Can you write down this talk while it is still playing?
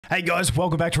Hey guys,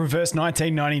 welcome back to Reverse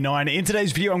 1999. In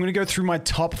today's video, I'm going to go through my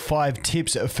top 5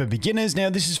 tips for beginners. Now,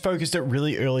 this is focused at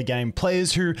really early game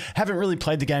players who haven't really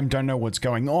played the game, don't know what's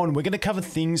going on. We're going to cover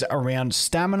things around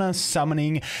stamina,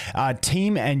 summoning,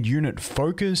 team and unit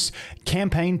focus,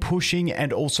 campaign pushing,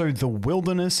 and also the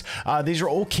wilderness. These are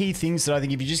all key things that I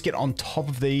think if you just get on top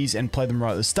of these and play them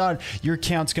right at the start, your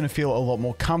account's going to feel a lot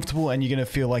more comfortable and you're going to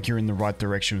feel like you're in the right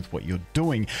direction with what you're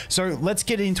doing. So let's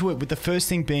get into it with the first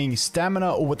thing being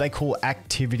stamina, or what they call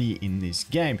activity in this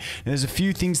game. And there's a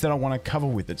few things that I want to cover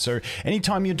with it. So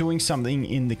anytime you're doing something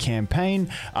in the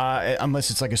campaign, unless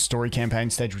it's like a story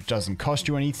campaign stage which doesn't cost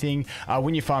you anything,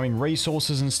 when you're farming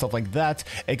resources and stuff like that,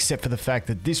 except for the fact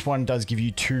that this one does give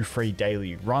you 2 free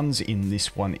daily runs in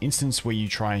this one instance where you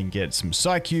try and get some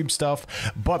Psy Cube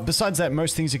stuff. But besides that,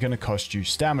 most things are going to cost you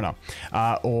stamina,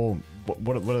 or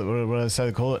what do I say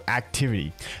they call it?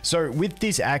 Activity. So with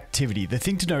this activity, the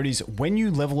thing to note is when you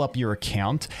level up your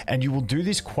account, and you will do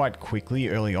this quite quickly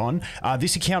early on.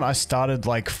 This account I started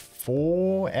like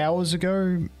 4 hours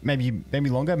ago, maybe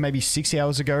longer, maybe 6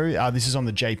 hours ago. This is on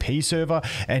the JP server,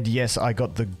 and yes, I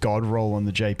got the God roll on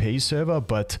the JP server,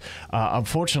 but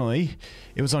unfortunately,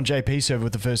 it was on JP server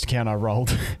with the first account I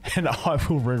rolled, and I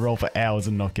will re-roll for hours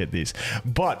and not get this.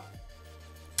 But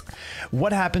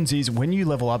what happens is when you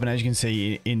level up, and as you can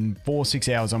see in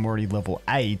 4-6 hours, I'm already level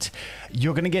 8,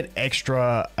 you're going to get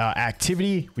extra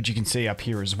activity, which you can see up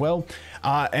here as well.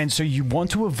 And so you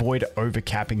want to avoid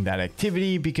overcapping that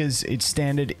activity because it's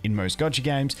standard in most gacha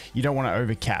games. You don't want to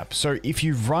overcap. So if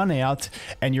you run out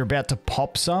and you're about to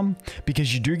pop some,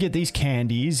 because you do get these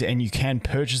candies and you can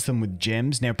purchase them with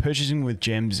gems. Now, purchasing with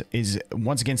gems is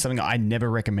once again something I never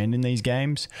recommend in these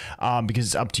games because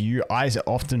it's up to you. I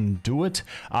often do it,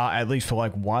 at least for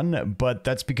like one, but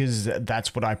that's because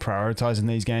that's what I prioritize in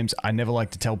these games. I never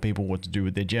like to tell people what to do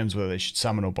with their gems, whether they should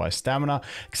summon or buy stamina,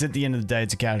 because at the end of the day,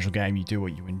 it's a casual game. You do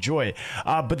what you enjoy.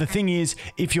 But the thing is,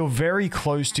 if you're very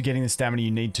close to getting the stamina you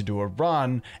need to do a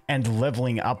run and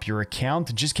leveling up your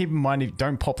account, just keep in mind, if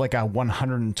don't pop like a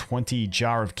 120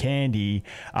 jar of candy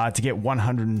to get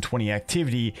 120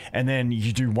 activity, and then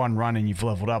you do one run and you've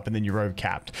leveled up and then you're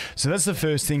overcapped. So that's the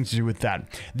first thing to do with that.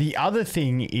 The other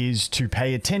thing is to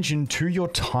pay attention to your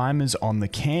timers on the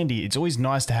candy. It's always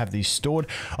nice to have these stored.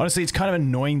 Honestly, it's kind of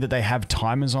annoying that they have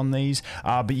timers on these,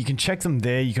 but you can check them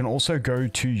there. You can also go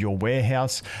to your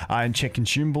warehouse and check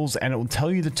consumables, and it will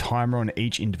tell you the timer on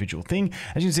each individual thing.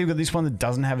 As you can see, we've got this one that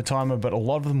doesn't have a timer, but a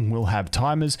lot of them will have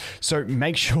timers. So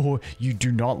make sure you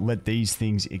do not let these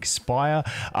things expire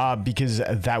because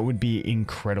that would be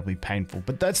incredibly painful.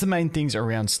 But that's the main things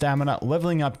around stamina.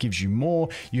 Leveling up gives you more.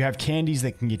 You have candies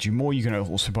that can get you more. You can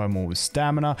also buy more with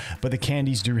stamina, but the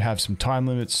candies do have some time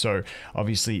limits, so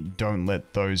obviously don't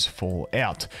let those fall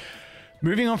out.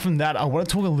 Moving on from that, I want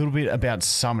to talk a little bit about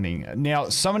summoning. Now,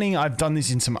 summoning, I've done this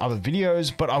in some other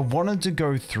videos, but I wanted to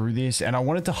go through this and I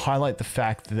wanted to highlight the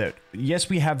fact that, yes,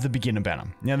 we have the beginner banner.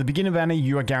 Now, the beginner banner,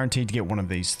 you are guaranteed to get one of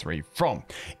these 3 from.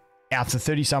 Out to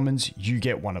 30 summons, you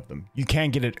get one of them. You can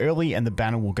get it early and the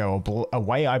banner will go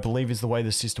away, I believe is the way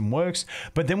the system works.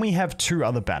 But then we have 2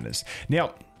 other banners.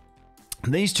 Now,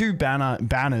 these 2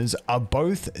 banners are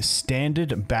both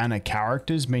standard banner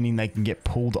characters, meaning they can get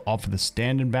pulled off of the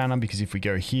standard banner, because if we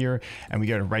go here and we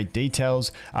go to rate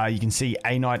details, you can see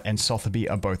A Knight and Sotheby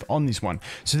are both on this one.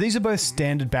 So these are both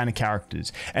standard banner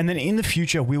characters. And then in the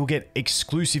future, we will get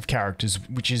exclusive characters,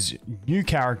 which is new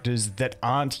characters that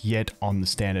aren't yet on the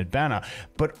standard banner.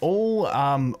 But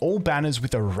all banners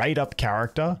with a rate up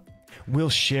character will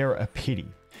share a pity.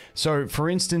 So for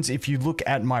instance, if you look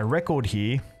at my record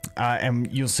here,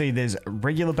 and you'll see there's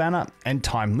regular banner and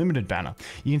time limited banner.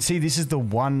 You can see this is the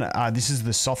one, this is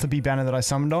the Sotheby banner that I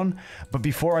summoned on, but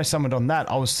before I summoned on that,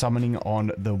 I was summoning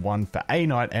on the one for A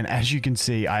Knight, and as you can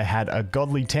see, I had a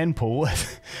godly 10 pull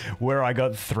where I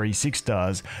got 3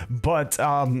 6-stars, but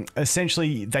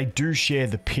essentially they do share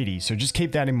the pity, so just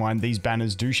keep that in mind. These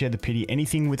banners do share the pity.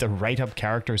 Anything with a rate up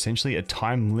character, essentially a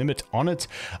time limit on it,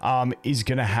 is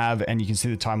going to have, and you can see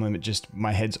the time limit, just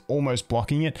my head's almost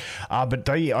blocking it, but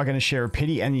they are going to share a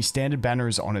pity, and the standard banner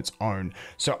is on its own.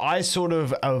 So I sort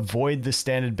of avoid the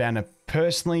standard banner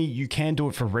personally. You can do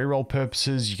it for reroll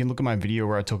purposes. You can look at my video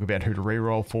where I talk about who to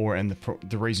reroll for and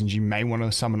the reasons you may want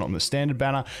to summon on the standard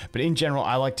banner. But in general,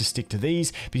 I like to stick to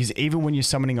these because even when you're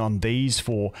summoning on these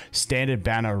for standard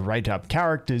banner rate up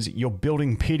characters, you're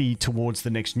building pity towards the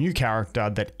next new character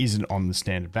that isn't on the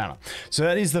standard banner. So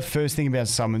that is the first thing about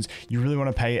summons. You really want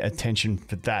to pay attention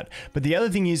for that. But the other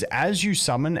thing is, as you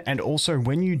summon and also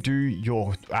when you do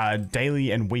your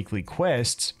daily and weekly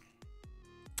quests,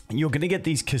 you're going to get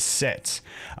these cassettes,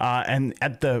 and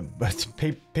at the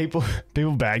people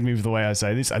bag me for the way I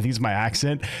say this. I think it's my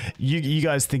accent. You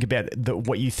guys think about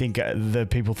what you think the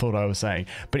people thought I was saying.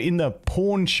 But in the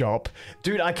pawn shop,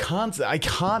 dude, I can't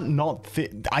not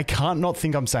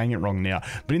think I'm saying it wrong now.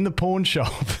 But in the pawn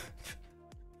shop.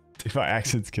 If my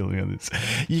accent's killing me on this,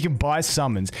 you can buy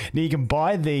summons. Now you can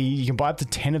buy up to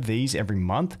 10 of these every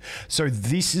month. So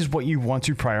this is what you want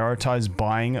to prioritize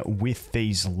buying with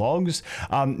these logs.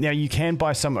 Now you can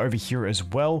buy some over here as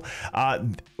well,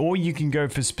 or you can go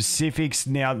for specifics.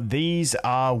 Now these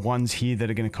are ones here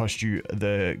that are going to cost you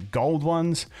the gold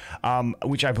ones,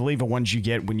 which I believe are ones you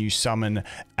get when you summon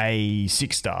a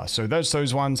 6-star. So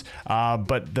those ones,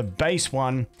 but the base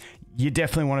one, you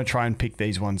definitely want to try and pick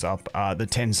these ones up, the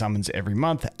 10 summons every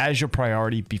month as your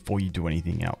priority before you do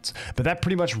anything else. But that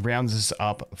pretty much rounds us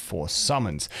up for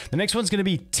summons. The next one's going to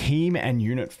be team and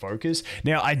unit focus.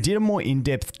 Now, I did a more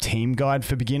in-depth team guide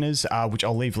for beginners, which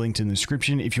I'll leave linked in the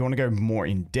description if you want to go more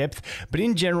in depth. But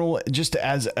in general, just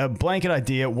as a blanket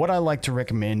idea, what I like to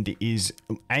recommend is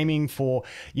aiming for,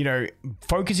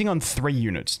 focusing on 3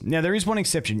 units. Now, there is one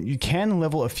exception. You can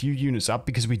level a few units up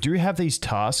because we do have these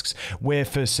tasks where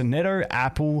for Sonetto,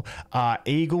 Apple,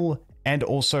 Eagle, and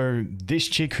also this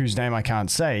chick whose name I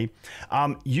can't say,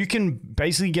 you can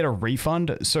basically get a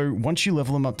refund. So once you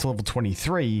level them up to level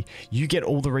 23, you get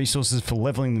all the resources for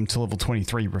leveling them to level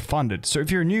 23 refunded. So if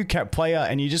you're a new player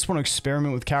and you just want to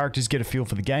experiment with characters, get a feel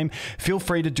for the game, feel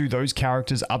free to do those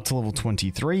characters up to level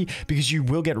 23 because you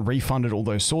will get refunded all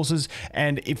those sources.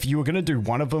 And if you were going to do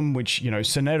one of them, which,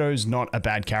 Sonetto's not a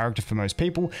bad character for most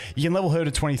people, you can level her to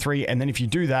 23. And then if you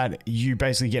do that, you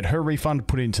basically get her refund,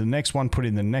 put it into the next one, put it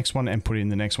in the next one, and put it in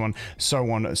the next one, so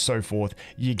on and so forth.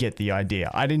 You get the idea.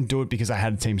 I didn't do it because I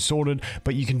had a team sorted,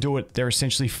 but you can do it. They're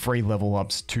essentially free level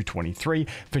ups to 23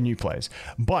 for new players.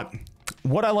 But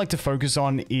what I like to focus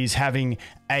on is having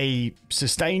a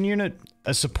sustain unit,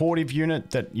 a supportive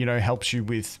unit that, helps you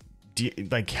with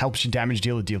helps your damage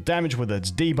dealer deal damage, whether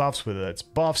it's debuffs, whether it's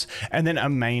buffs, and then a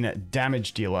main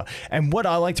damage dealer. And what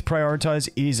I like to prioritize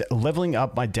is leveling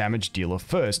up my damage dealer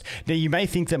first. Now, you may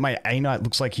think that my A Knight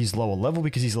looks like he's lower level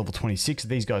because he's level 26.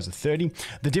 These guys are 30.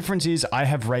 The difference is I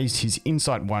have raised his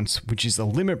insight once, which is a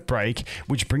limit break,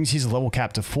 which brings his level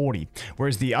cap to 40.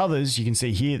 Whereas the others, you can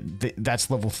see here,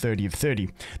 that's level 30 of 30.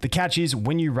 The catch is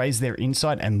when you raise their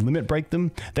insight and limit break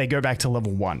them, they go back to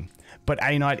level 1. But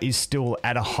A Knight is still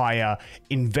at a higher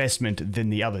investment than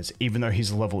the others. Even though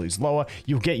his level is lower,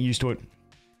 you'll get used to it.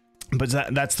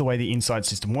 But that's the way the inside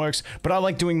system works. But I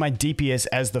like doing my DPS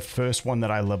as the first one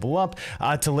that I level up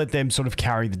to let them sort of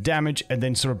carry the damage and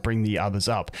then sort of bring the others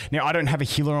up. Now, I don't have a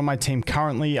healer on my team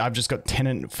currently. I've just got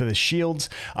Tenant for the shields.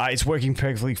 It's working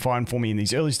perfectly fine for me in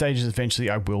these early stages. Eventually,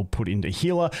 I will put into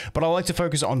healer. But I like to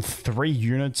focus on 3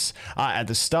 units at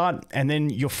the start. And then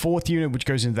your 4th unit, which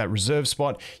goes into that reserve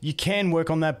spot. You can work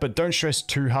on that, but don't stress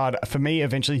too hard. For me,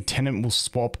 eventually, Tenant will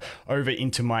swap over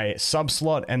into my sub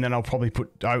slot. And then I'll probably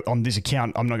put on this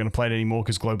account, I'm not going to play it anymore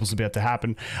because Global's about to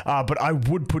happen, but I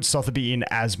would put Sotheby in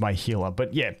as my healer.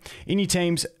 But yeah, in your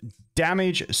teams,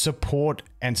 damage, support,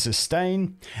 and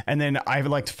sustain, and then I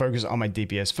like to focus on my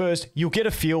DPS first. You'll get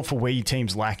a feel for where your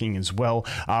team's lacking as well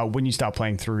when you start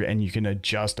playing through, and you can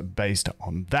adjust based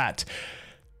on that.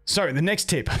 So the next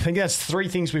tip, I think that's 3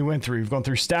 things we went through. We've gone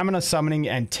through stamina, summoning,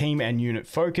 and team and unit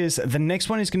focus. The next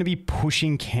one is going to be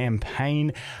pushing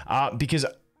campaign because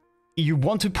you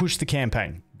want to push the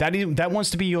campaign. That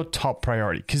wants to be your top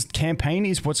priority because campaign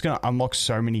is what's going to unlock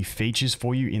so many features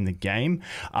for you in the game.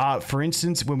 For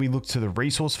instance, when we look to the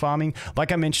resource farming,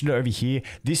 like I mentioned over here,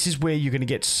 this is where you're going to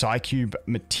get Psycube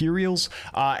materials,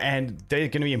 and they're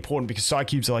going to be important because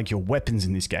Psycubes are like your weapons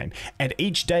in this game. And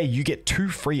each day you get 2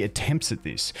 free attempts at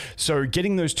this. So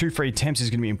getting those 2 free attempts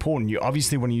is going to be important. You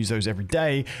obviously want to use those every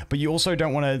day, but you also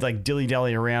don't want to like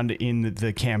dilly-dally around in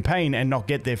the campaign and not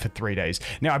get there for 3 days.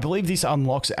 Now, I believe this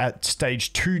unlocks at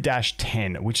stage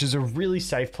 2-10, which is a really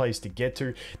safe place to get to.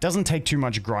 It doesn't take too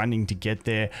much grinding to get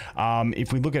there.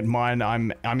 If we look at mine,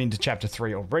 I'm into chapter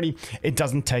 3 already. It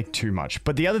doesn't take too much.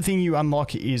 But the other thing you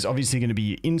unlock is obviously going to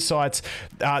be insights.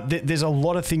 There's a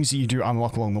lot of things that you do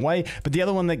unlock along the way, but the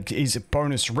other one that is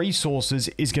bonus resources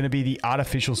is going to be the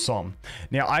artificial som.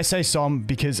 Now, I say som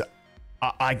because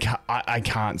I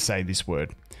can't say this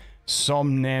word.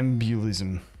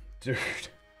 Somnambulism. Dude.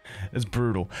 It's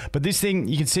brutal. But this thing,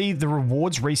 you can see the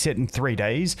rewards reset in 3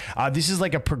 days. This is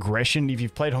like a progression. If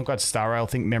you've played Honkai Star Rail,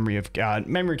 think Memory of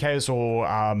Chaos or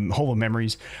Hall of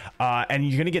Memories. And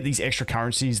you're going to get these extra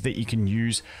currencies that you can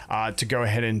use to go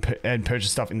ahead and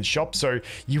purchase stuff in the shop. So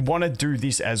you want to do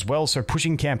this as well. So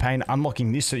pushing campaign,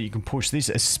 unlocking this so you can push this,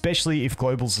 especially if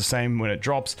global's the same when it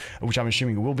drops, which I'm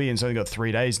assuming it will be. And so you've got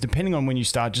 3 days. Depending on when you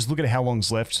start, just look at how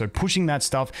long's left. So pushing that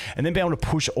stuff and then be able to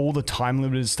push all the time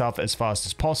limited stuff as fast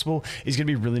as possible is going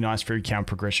to be really nice for your account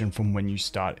progression from when you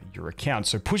start your account.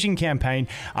 So pushing campaign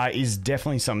is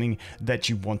definitely something that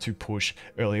you want to push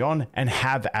early on and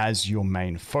have as your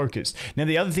main focus. Now,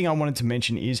 the other thing I wanted to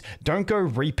mention is don't go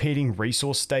repeating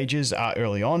resource stages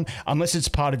early on, unless it's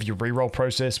part of your reroll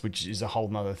process, which is a whole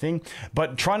nother thing.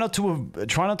 But try not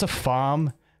to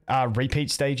farm repeat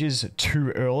stages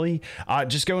too early.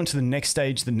 Just go into the next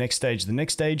stage, the next stage, the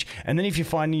next stage, and then if you're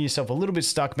finding yourself a little bit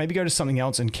stuck, maybe go to something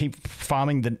else and keep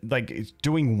farming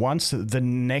doing once the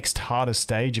next hardest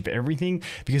stage of everything,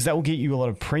 because that will get you a lot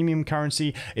of premium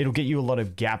currency. It'll get you a lot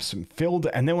of gaps filled,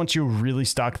 and then once you're really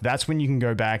stuck, that's when you can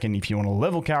go back, and if you want to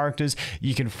level characters,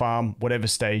 you can farm whatever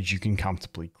stage you can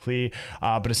comfortably clear.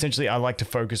 But essentially, I like to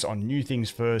focus on new things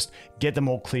first, get them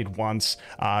all cleared once,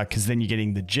 because then you're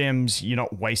getting the gems, you're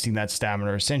not wasting that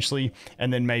stamina essentially,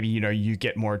 and then maybe you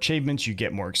get more achievements, you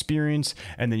get more experience,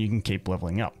 and then you can keep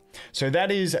leveling up. So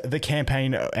that is the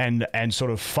campaign and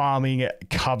sort of farming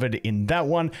covered in that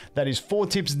one. That is 4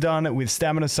 tips done with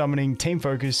stamina summoning, team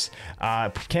focus,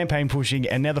 campaign pushing,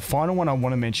 and now the final one I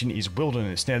want to mention is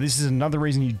wilderness. Now this is another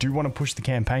reason you do want to push the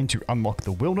campaign, to unlock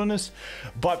the wilderness,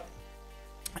 but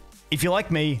if you're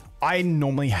like me, I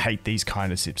normally hate these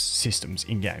kind of systems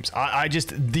in games.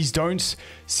 These don't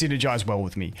synergize well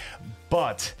with me.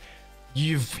 But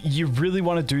you really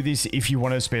want to do this if you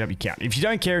want to speed up your count. If you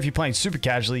don't care, if you're playing super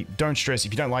casually, don't stress.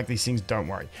 If you don't like these things, don't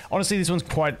worry. Honestly, this one's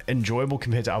quite enjoyable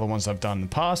compared to other ones I've done in the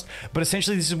past, but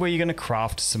essentially this is where you're going to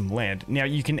craft some land. Now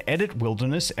you can edit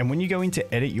wilderness, and when you go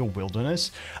into edit your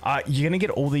wilderness, you're going to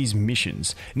get all these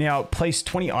missions. Now place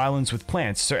 20 islands with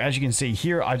plants. So as you can see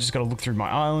here, I just got to look through my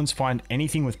islands, find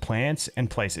anything with plants and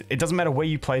place it. It doesn't matter where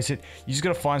you place it. You just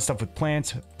got to find stuff with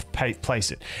plants,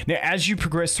 place it. Now as you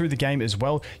progress through the game as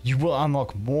well, you will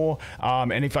unlock more,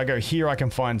 and if I go here, I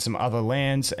can find some other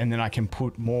lands, and then I can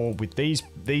put more with these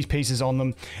pieces on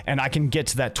them, and I can get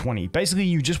to that 20. Basically,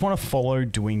 you just want to follow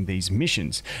doing these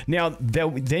missions. Now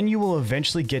then you will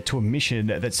eventually get to a mission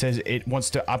that says it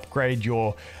wants to upgrade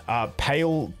your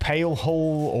pale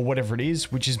hall or whatever it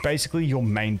is, which is basically your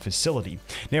main facility.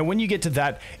 Now when you get to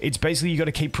that, it's basically you got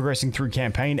to keep progressing through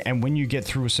campaign, and when you get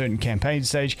through a certain campaign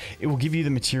stage, it will give you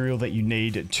the material that you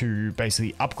need to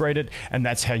basically upgrade it, and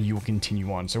that's how you will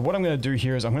continue on. So what I'm going to do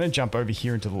here is I'm going to jump over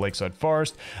here into the Lakeside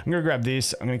Forest. I'm going to grab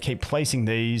this. I'm going to keep placing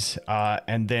these,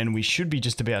 and then we should be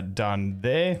just about done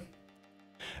there.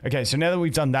 Okay, so now that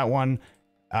we've done that one,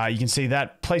 you can see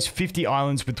that place 50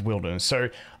 islands with wilderness. So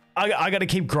I got to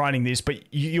keep grinding this, but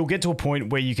you'll get to a point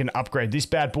where you can upgrade this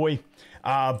bad boy.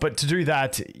 But to do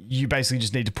that, you basically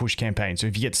just need to push campaign. So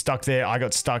if you get stuck there, I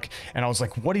got stuck and I was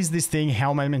like, what is this thing? How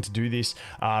am I meant to do this?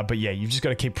 But yeah, you've just got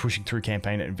to keep pushing through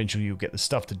campaign, and eventually you'll get the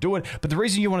stuff to do it. But the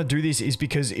reason you want to do this is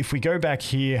because if we go back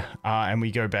here and we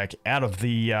go back out of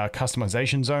the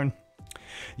customization zone,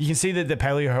 you can see that the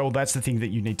paleo hole, that's the thing that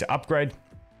you need to upgrade.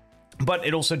 But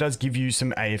it also does give you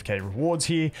some AFK rewards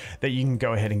here that you can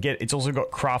go ahead and get. It's also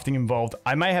got crafting involved.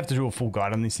 I may have to do a full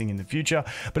guide on this thing in the future,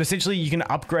 but essentially you can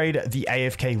upgrade the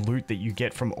AFK loot that you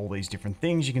get from all these different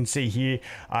things. You can see here,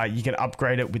 you can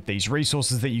upgrade it with these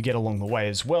resources that you get along the way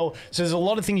as well. So there's a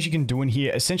lot of things you can do in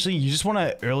here. Essentially, you just want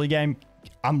to early game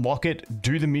unlock it,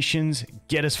 do the missions,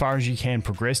 get as far as you can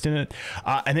progressed in it,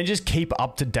 and then just keep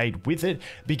up to date with it,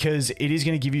 because it is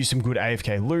going to give you some good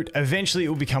AFK loot. Eventually it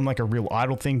will become like a real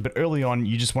idle thing, but early on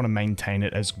you just want to maintain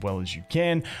it as well as you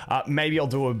can. Maybe I'll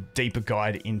do a deeper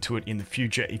guide into it in the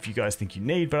future if you guys think you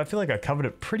need, but I feel like I covered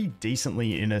it pretty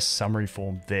decently in a summary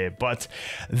form there. But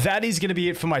that is going to be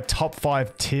it for my top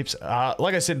 5 tips.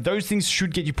 Like I said, those things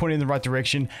should get you pointed in the right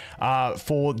direction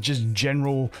for just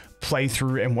general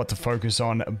playthrough and what to focus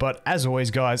on. But as always,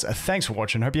 guys, thanks for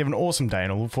watching. Hope you have an awesome day,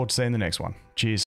 and I look forward to seeing the next one. Cheers.